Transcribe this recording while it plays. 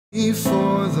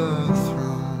Before the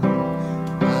throne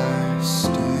I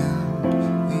stand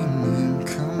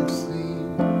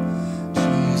incomplete.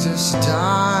 Jesus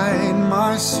died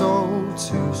my soul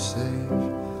to save.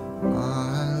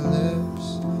 My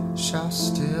lips shall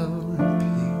still repeat.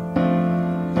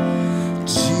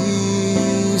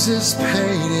 Jesus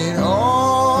paid it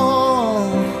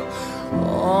all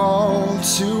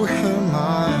to him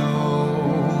I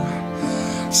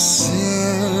owe.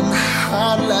 Sin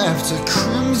had left a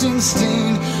crimson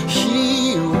stain,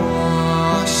 he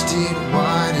washed it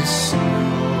white as snow.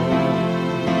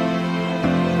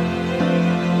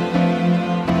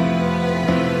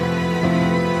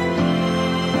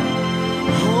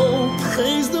 Oh,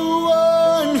 praise the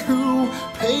one who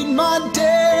paid my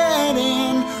debt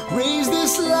and raised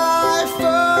this life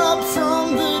up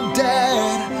from the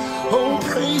dead. Oh,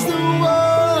 praise the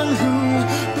one who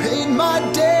paid my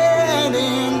debt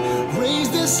and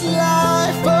raised this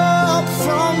life up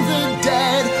from the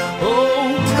dead.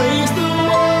 Oh, praise the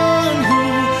one who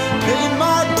paid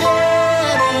my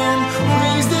debt and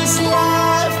raised this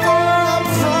life up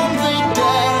from the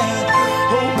dead.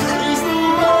 Oh, praise the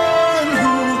one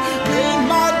who paid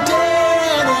my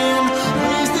debt and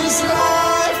raised this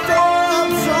life up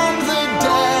from the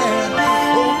dead.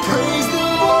 Oh, praise the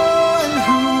one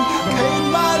who paid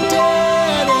my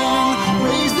debt and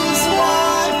raised this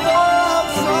life up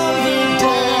from the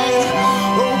dead.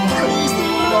 Oh, praise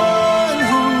the one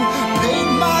who paid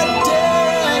my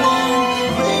debt and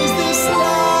raised this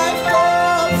life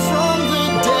up from the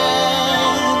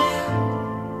dead.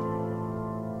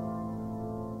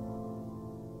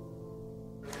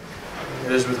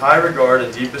 It is with high regard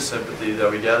and deepest sympathy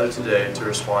that we gather today to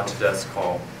respond to death's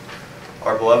call.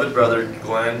 Our beloved brother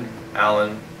Glenn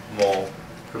Allen Mull,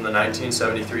 from the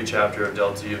 1973 chapter of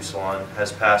Delta Upsilon,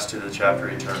 has passed to the chapter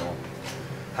eternal.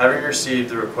 Having received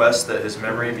the request that his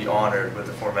memory be honored with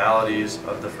the formalities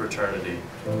of the fraternity,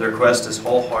 the request is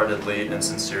wholeheartedly and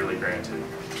sincerely granted.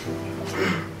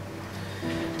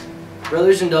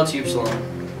 Brothers in Delta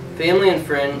Upsilon, family and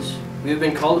friends, we have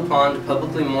been called upon to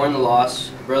publicly mourn the loss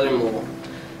of Brother Mull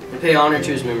and pay honor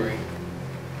to his memory.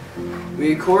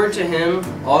 We accord to him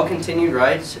all continued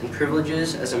rights and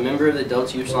privileges as a member of the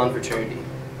Delta Upsilon fraternity.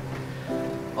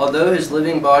 Although his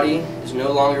living body is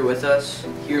no longer with us,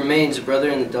 he remains a brother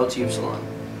in the Delta Upsilon.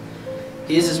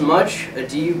 He is as much a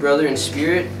DU brother in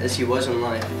spirit as he was in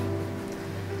life.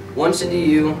 Once a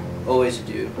DU, always a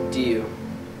DU.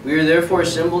 We are therefore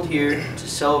assembled here to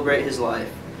celebrate his life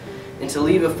and to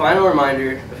leave a final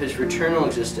reminder of his fraternal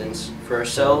existence for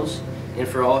ourselves and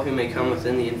for all who may come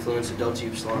within the influence of Delta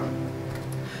Upsilon.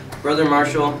 Brother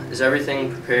Marshall, is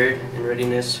everything prepared in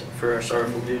readiness for our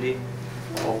sorrowful duty?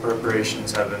 All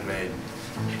preparations have been made.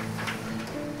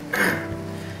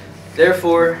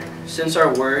 Therefore, since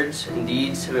our words and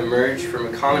deeds have emerged from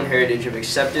a common heritage of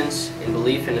acceptance and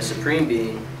belief in a supreme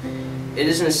being, it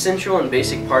is an essential and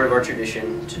basic part of our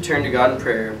tradition to turn to God in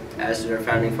prayer, as did our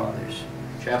founding fathers.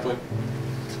 Chaplain.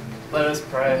 Let us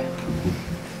pray.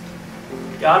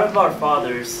 God of our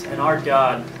fathers and our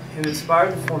God, who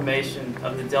inspired the formation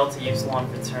of the Delta Upsilon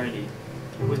fraternity,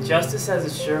 with justice as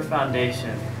its sure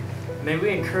foundation, may we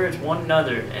encourage one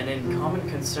another and in common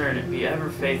concern be ever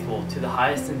faithful to the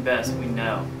highest and best we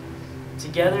know.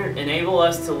 Together, enable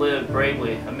us to live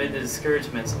bravely amid the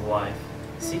discouragements of life,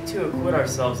 seek to acquit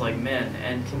ourselves like men,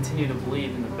 and continue to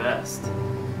believe in the best.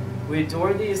 We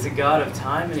adore Thee as the God of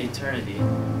time and eternity.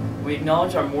 We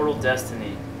acknowledge our mortal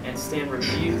destiny and stand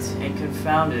rebuked and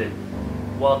confounded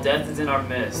while death is in our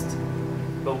midst.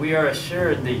 But we are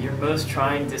assured that Your most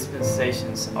trying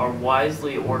dispensations are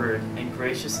wisely ordered and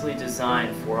graciously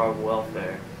designed for our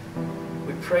welfare.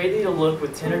 We pray Thee to look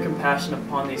with tender compassion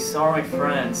upon these sorrowing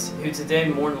friends who today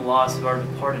mourn the loss of our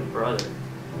departed brother.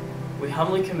 We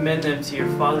humbly commend them to Your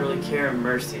fatherly care and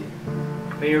mercy.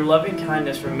 May Your loving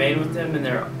kindness remain with them in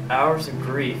their hours of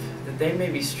grief, that they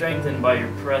may be strengthened by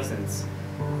Your presence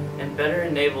and better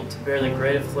enabled to bear the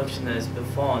great affliction that has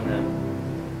befallen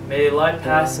them. May they lie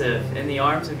passive in the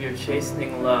arms of Your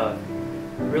chastening love,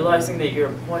 realizing that Your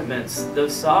appointments, though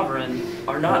sovereign,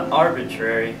 are not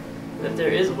arbitrary, that there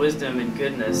is wisdom and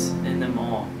goodness in them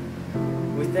all.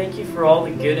 We thank You for all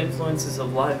the good influences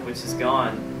of life which is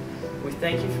gone. We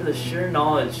thank You for the sure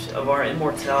knowledge of our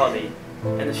immortality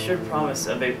and the sure promise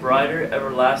of a brighter,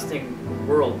 everlasting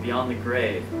world beyond the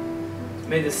grave.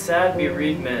 May the sad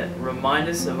bereavement remind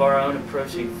us of our own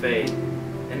approaching fate,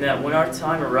 and that when our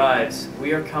time arrives,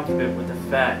 we are comforted with the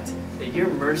fact that Your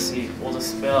mercy will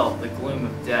dispel the gloom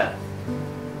of death.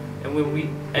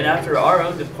 And after our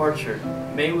own departure,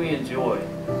 may we enjoy,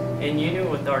 in union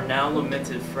with our now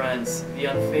lamented friends, the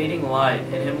unfading light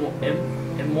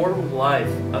and immortal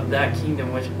life of that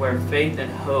kingdom where faith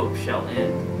and hope shall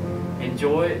end, and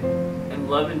joy and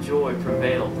love and joy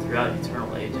prevail throughout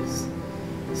eternal ages.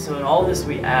 So in all this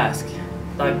we ask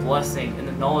thy blessing in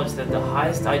the knowledge that the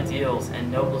highest ideals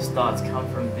and noblest thoughts come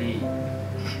from thee.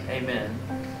 Amen.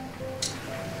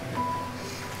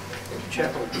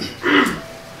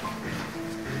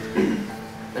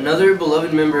 Another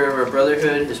beloved member of our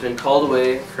brotherhood has been called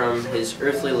away from his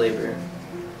earthly labor.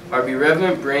 Our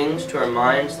bereavement brings to our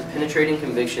minds the penetrating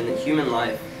conviction that human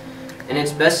life, in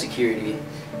its best security,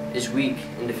 is weak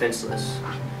and defenseless.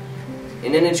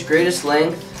 And in its greatest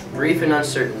length, brief and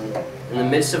uncertain, in the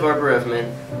midst of our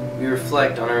bereavement, we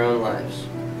reflect on our own lives.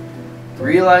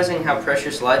 Realizing how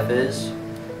precious life is,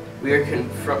 we are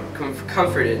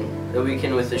comforted that we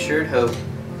can with assured hope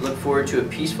look forward to a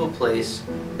peaceful place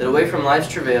that away from life's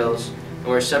travails and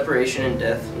where separation and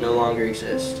death no longer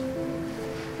exist.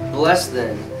 Blessed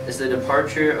then is the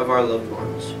departure of our loved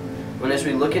ones, when as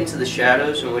we look into the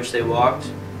shadows in which they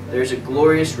walked, there is a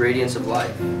glorious radiance of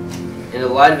life and a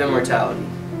light of immortality.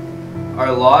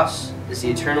 Our loss is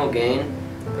the eternal gain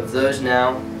of those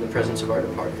now in the presence of our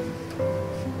departed.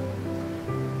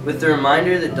 With the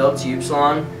reminder that Delta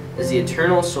Upsilon is the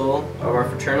eternal soul of our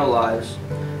fraternal lives,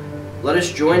 let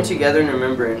us join together in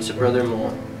remembrance of Brother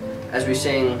Mull as we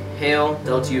sing Hail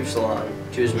Delta Upsilon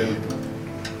to his memory.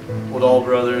 Would all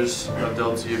brothers of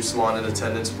Delta Upsilon in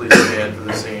attendance please stand for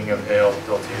the singing of Hail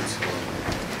Delta Upsilon?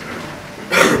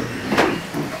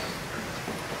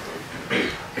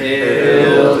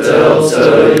 Hail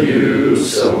Delta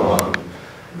Upsilon,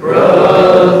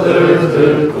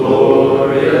 brotherhood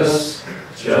glorious,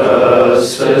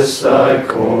 justice thy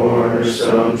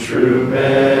cornerstone, true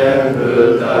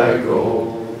manhood thy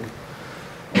goal.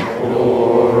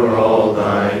 O'er all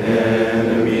thine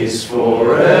enemies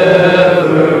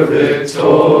forever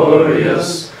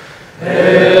victorious,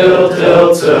 hail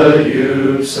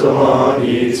Delta Upsilon,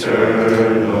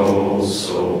 eternal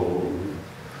soul.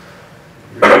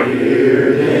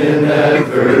 Reared in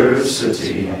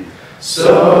adversity,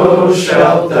 so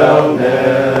shalt thou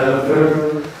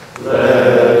never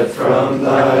let from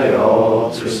thy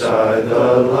altar side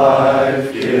the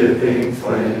life-giving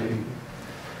flame.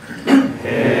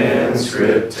 Hands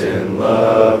gripped in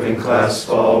love and clasp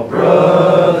all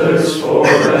brothers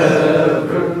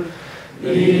forever,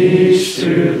 each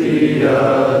to the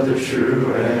other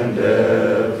true and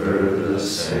ever the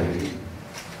same.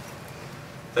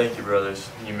 Thank you, brothers.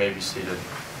 You may be seated.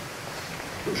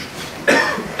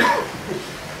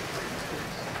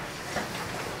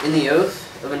 In the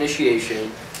oath of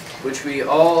initiation, which we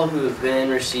all who have been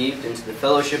received into the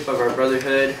fellowship of our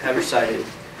brotherhood have recited,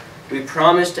 we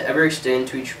promise to ever extend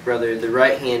to each brother the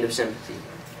right hand of sympathy,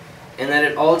 and that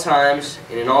at all times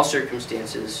and in all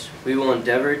circumstances we will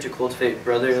endeavor to cultivate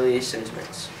brotherly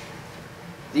sentiments.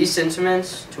 These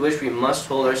sentiments, to which we must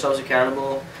hold ourselves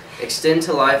accountable, extend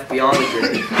to life beyond the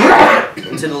grave,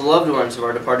 and to the loved ones of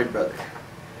our departed brother.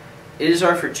 It is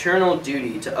our fraternal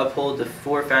duty to uphold the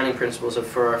four founding principles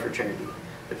for our fraternity: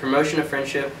 the promotion of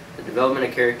friendship, the development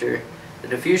of character, the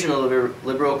diffusion of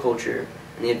liberal culture,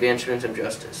 and the advancement of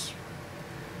justice.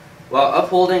 While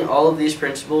upholding all of these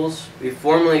principles, we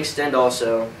formally extend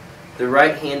also the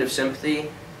right hand of sympathy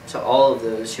to all of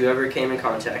those who ever came in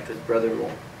contact with Brother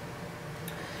Mull.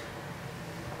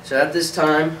 So at this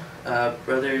time,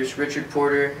 brothers Richard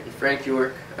Porter and Frank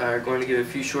York are going to give a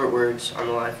few short words on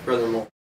the life of Brother Mull.